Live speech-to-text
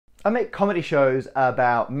I make comedy shows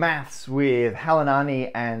about maths with Helen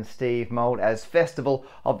Arney and Steve Mould as Festival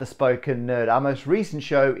of the Spoken Nerd. Our most recent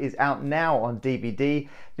show is out now on DVD.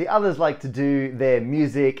 The others like to do their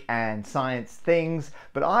music and science things,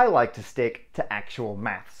 but I like to stick to actual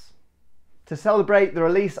maths. To celebrate the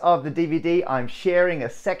release of the DVD, I'm sharing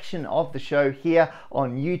a section of the show here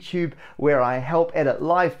on YouTube where I help edit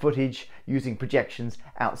live footage using projections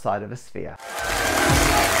outside of a sphere.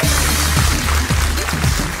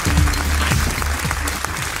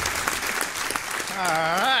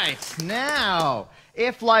 Alright, now,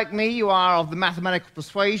 if like me you are of the mathematical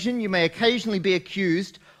persuasion, you may occasionally be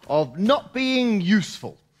accused of not being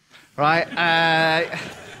useful, right?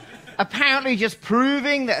 Apparently just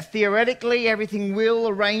proving that theoretically everything will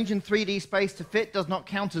arrange in 3D space to fit does not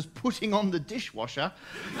count as putting on the dishwasher.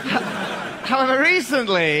 However,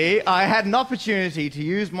 recently I had an opportunity to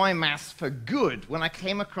use my maths for good when I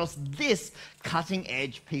came across this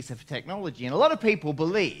cutting-edge piece of technology. And a lot of people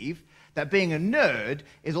believe that being a nerd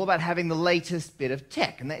is all about having the latest bit of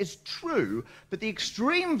tech, and that is true, but the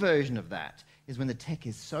extreme version of that is when the tech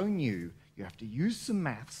is so new, you have to use some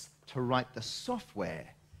maths to write the software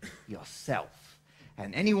yourself.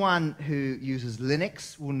 And anyone who uses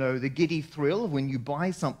Linux will know the giddy thrill of when you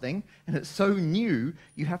buy something and it's so new,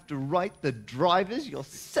 you have to write the drivers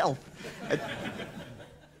yourself.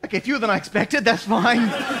 Okay, fewer than I expected, that's fine.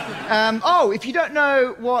 Oh, if you don't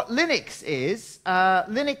know what Linux is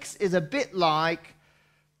a bit like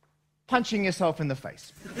punching yourself in the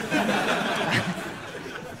face.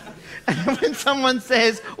 And when someone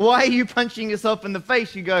says, "Why are you punching yourself in the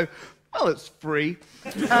face?" you go, "Well, it's free."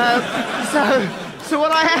 So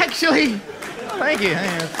what I actually... Oh, thank you.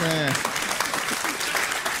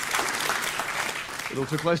 A little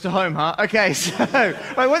too close to home, huh? Okay, so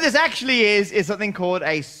right, what this actually is something called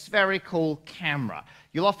a spherical camera.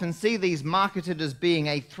 You'll often see these marketed as being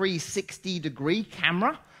a 360-degree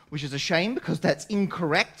camera, which is a shame because that's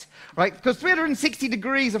incorrect, right? Because 360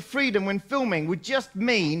 degrees of freedom when filming would just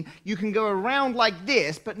mean you can go around like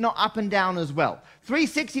this, but not up and down as well.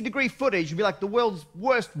 360-degree footage would be like the world's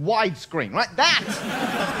worst widescreen, right? That's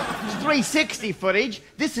 360 footage.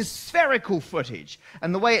 This is spherical footage.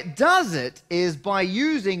 And the way it does it is by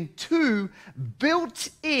using two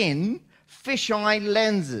built-in fisheye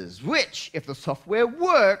lenses, which, if the software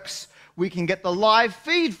works, we can get the live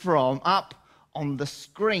feed from up on the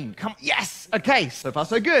screen. Come, yes! Okay, so far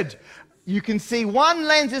so good. You can see one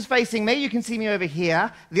lens is facing me, you can see me over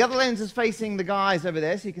here. The other lens is facing the guys over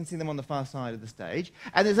there, so you can see them on the far side of the stage.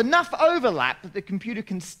 And there's enough overlap that the computer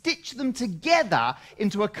can stitch them together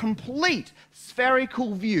into a complete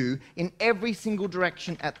spherical view in every single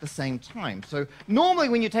direction at the same time. So normally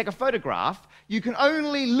when you take a photograph, you can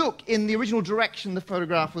only look in the original direction the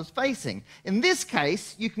photograph was facing. In this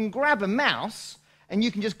case, you can grab a mouse and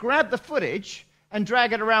you can just grab the footage and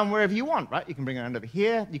drag it around wherever you want, right? You can bring it around over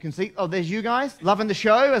here. You can see, oh, there's you guys. Loving the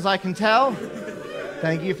show, as I can tell.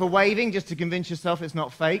 Thank you for waving, just to convince yourself it's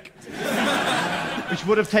not fake, which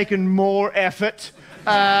would have taken more effort.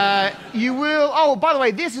 You will, oh, by the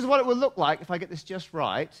way, this is what it would look like, if I get this just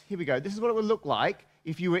right. Here we go. This is what it would look like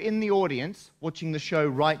if you were in the audience watching the show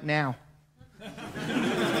right now.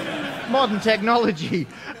 Modern technology.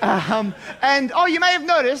 And, oh, you may have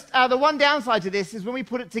noticed, the one downside to this is when we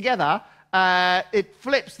put it together, it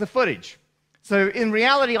flips the footage. So in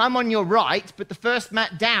reality, I'm on your right, but the first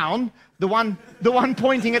mat down, the one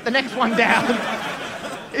pointing at the next one down,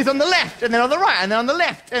 is on the left, and then on the right, and then on the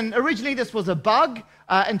left. And originally this was a bug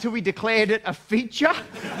until we declared it a feature.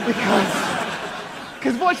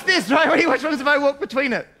 Because watch this, right? Watch what if I walk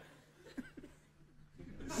between it?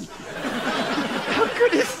 How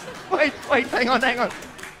good is... Wait, hang on.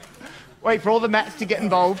 Wait for all the mats to get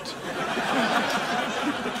involved.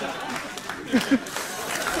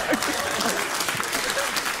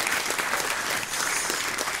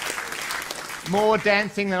 More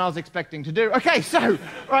dancing than I was expecting to do. Okay, so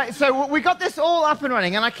we got this all up and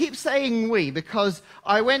running, and I keep saying we because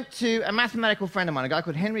I went to a mathematical friend of mine, a guy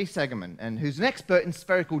called Henry Segerman, and who's an expert in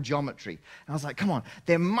spherical geometry. And I was like, come on,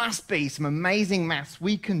 there must be some amazing maths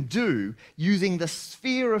we can do using the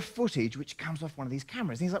sphere of footage which comes off one of these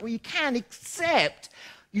cameras. And he's like, well, you can, except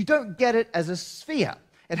you don't get it as a sphere.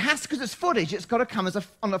 It has to, because it's footage, it's got to come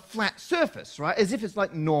on a flat surface, right? As if it's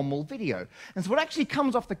like normal video. And so what actually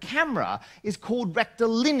comes off the camera is called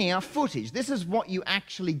rectilinear footage. This is what you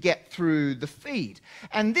actually get through the feed.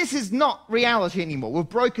 And this is not reality anymore. We've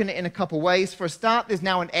broken it in a couple ways. For a start, there's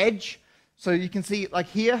now an edge. So you can see like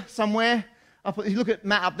here, somewhere. If you look at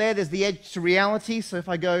Matt up there, there's the edge to reality. So if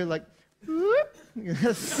I go like, whoop,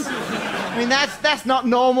 I mean, that's not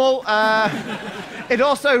normal. It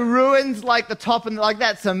also ruins like the top and like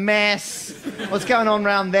that's a mess. What's going on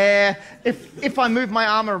around there? If I move my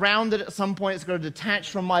arm around it at some point, it's going to detach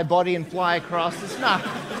from my body and fly across.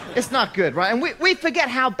 It's not good, right? And we forget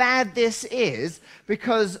how bad this is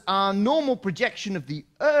because our normal projection of the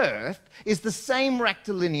Earth is the same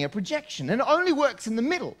rectilinear projection, and it only works in the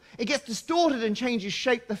middle. It gets distorted and changes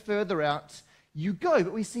shape the further out you go,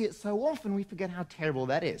 but we see it so often we forget how terrible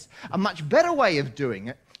that is. A much better way of doing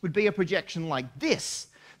it would be a projection like this.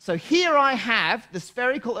 So here I have the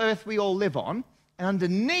spherical Earth we all live on, and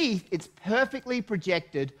underneath it's perfectly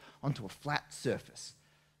projected onto a flat surface.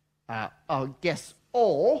 I'll guess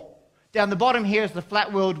all. Down the bottom here is the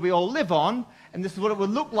flat world we all live on, and this is what it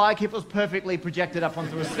would look like if it was perfectly projected up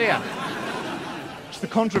onto a sphere. It's the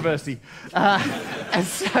controversy. And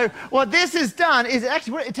so what this has done is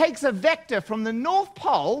it takes a vector from the North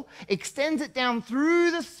Pole, extends it down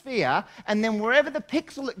through the sphere, and then wherever the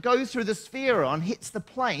pixel it goes through the sphere on hits the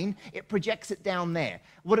plane, it projects it down there.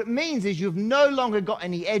 What it means is you've no longer got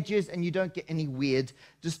any edges and you don't get any weird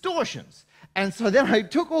distortions. And so then I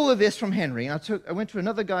took all of this from Henry, and I went to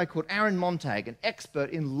another guy called Aaron Montag, an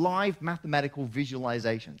expert in live mathematical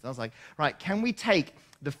visualizations. I was like, right, can we take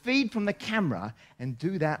the feed from the camera and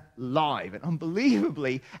do that live? And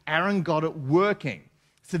unbelievably, Aaron got it working.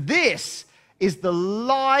 So this is the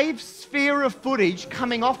live sphere of footage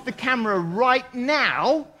coming off the camera right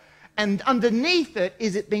now, and underneath it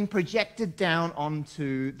is it being projected down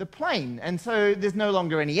onto the plane. And so there's no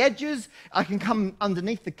longer any edges. I can come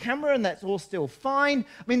underneath the camera and that's all still fine.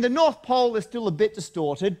 I mean, the North Pole is still a bit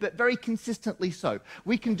distorted, but very consistently so.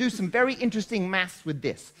 We can do some very interesting maths with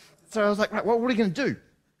this. So I was like, right, what are we going to do?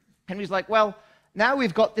 Henry's like, well, now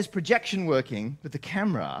we've got this projection working with the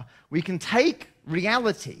camera, we can take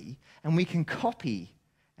reality and we can copy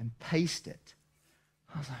and paste it.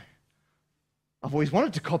 I was like, I've always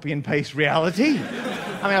wanted to copy and paste reality.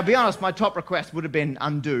 I mean, I'll be honest, my top request would have been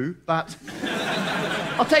undo, but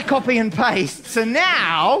I'll take copy and paste. So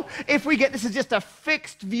now, if we get, this is just a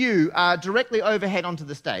fixed view directly overhead onto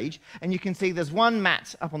the stage, and you can see there's one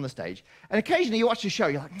mat up on the stage. And occasionally you watch the show,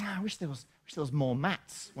 you're like, nah, I wish there was more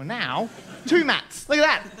mats. Well, now, 2 mats. Look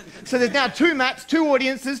at that. So there's now 2 mats, 2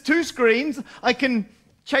 audiences, 2 screens. I can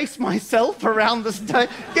chase myself around the stage.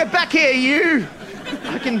 Get back here, you.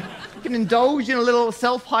 I can indulge in a little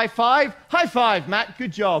self-high five. High five, Matt.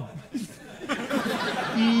 Good job.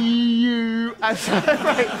 You.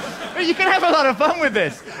 Right. You can have a lot of fun with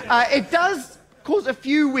this. It does cause a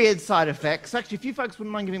few weird side effects. Actually, if you folks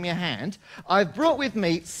wouldn't mind giving me a hand, I've brought with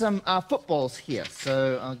me some footballs here.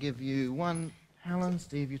 So I'll give you one. Helen,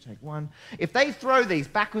 Steve, you take one. If they throw these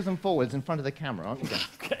backwards and forwards in front of the camera, on you go.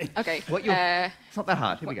 Okay. It's not that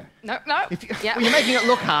hard. Here we go. No. Yeah. Well, you're making it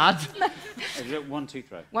look hard. Is it 1, 2,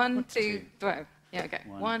 throw? 1, 2, throw. Yeah, okay.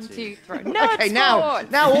 1, 2, throw. No, okay, now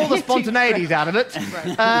all the spontaneity's out of it.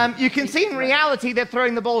 Right. You can see in reality they're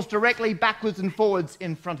throwing the balls directly backwards and forwards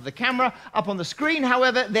in front of the camera. Up on the screen,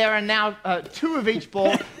 however, there are now 2 of each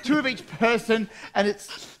ball, 2 of each person, and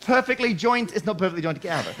it's perfectly jointed. It's not perfectly jointed.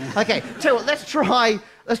 Get out of it. Okay, so let's try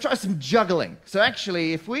some juggling. So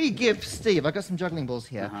actually, if we give Steve, I've got some juggling balls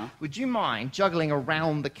here. Would you mind juggling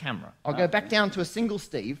around the camera? I'll go back down to a single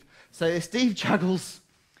Steve. So Steve juggles.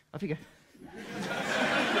 Off you go.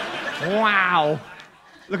 Wow.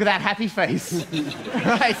 Look at that happy face.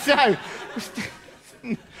 Right, so...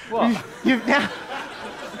 What? You've now...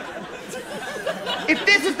 If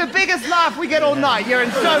this is the biggest laugh we get all night, you're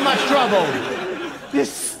in so much trouble.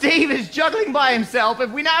 This Steve is juggling by himself.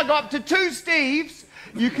 If we now go up to 2 Steves,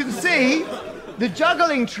 you can see the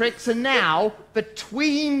juggling tricks are now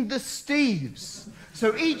between the Steves.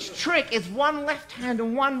 So each trick is 1 left hand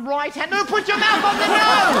and 1 right hand. No, put your mouth on the nose!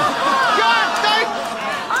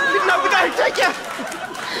 Don't take your...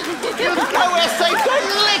 You're nowhere safe. Don't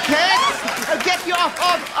lick it! Oh, get you off.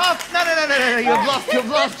 No. You've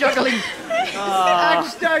lost juggling.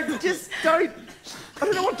 Just don't. I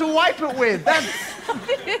don't know what to wipe it with. That's...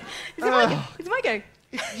 Is it my go?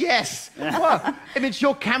 Yes. Well, I mean, it's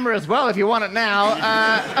your camera as well if you want it now.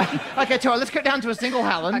 Okay, Tara, let's go down to a single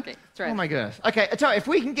Helen. Okay, that's right. Oh, my goodness. Okay, Tara, if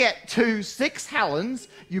we can get to 6 Helens,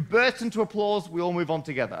 you burst into applause, we all move on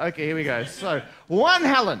together. Okay, here we go. So, 1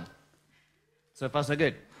 Helen. So far, so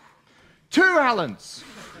good. 2 Helens.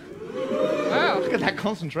 Wow, look at that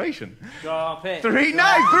concentration. Drop it. 3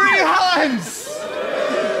 Helens.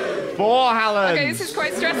 4 Helens. Okay, this is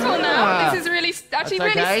quite stressful now. This is really, actually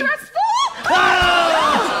really stressful.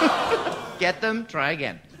 Get them, try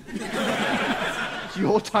again. It's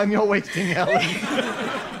your time you're wasting, Helen.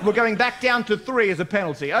 We're going back down to 3 as a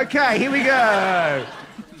penalty. Okay, here we go.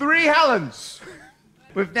 3 Helens.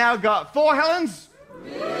 We've now got 4 Helens.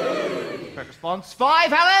 Correct response.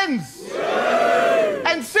 5 Helens!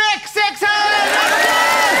 And 6 Helens!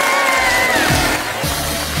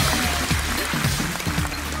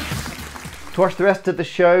 To watch the rest of the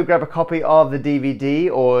show, grab a copy of the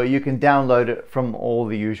DVD, or you can download it from all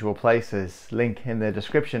the usual places. Link in the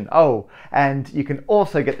description. Oh, and you can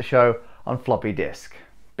also get the show on floppy disk,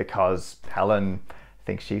 because Helen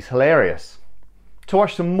thinks she's hilarious. To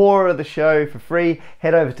watch some more of the show for free,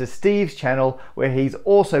 head over to Steve's channel, where he's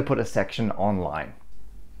also put a section online.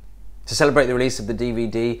 To celebrate the release of the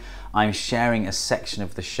DVD, I'm sharing a section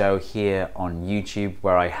of the show here on YouTube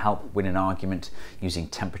where I help win an argument using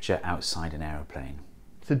temperature outside an aeroplane.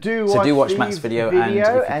 So do watch Matt's video, and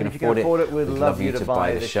if you can afford it, we'd love you to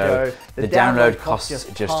buy the show. The download costs just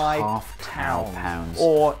 £0.5,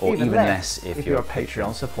 or even less if you're a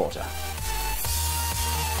Patreon supporter.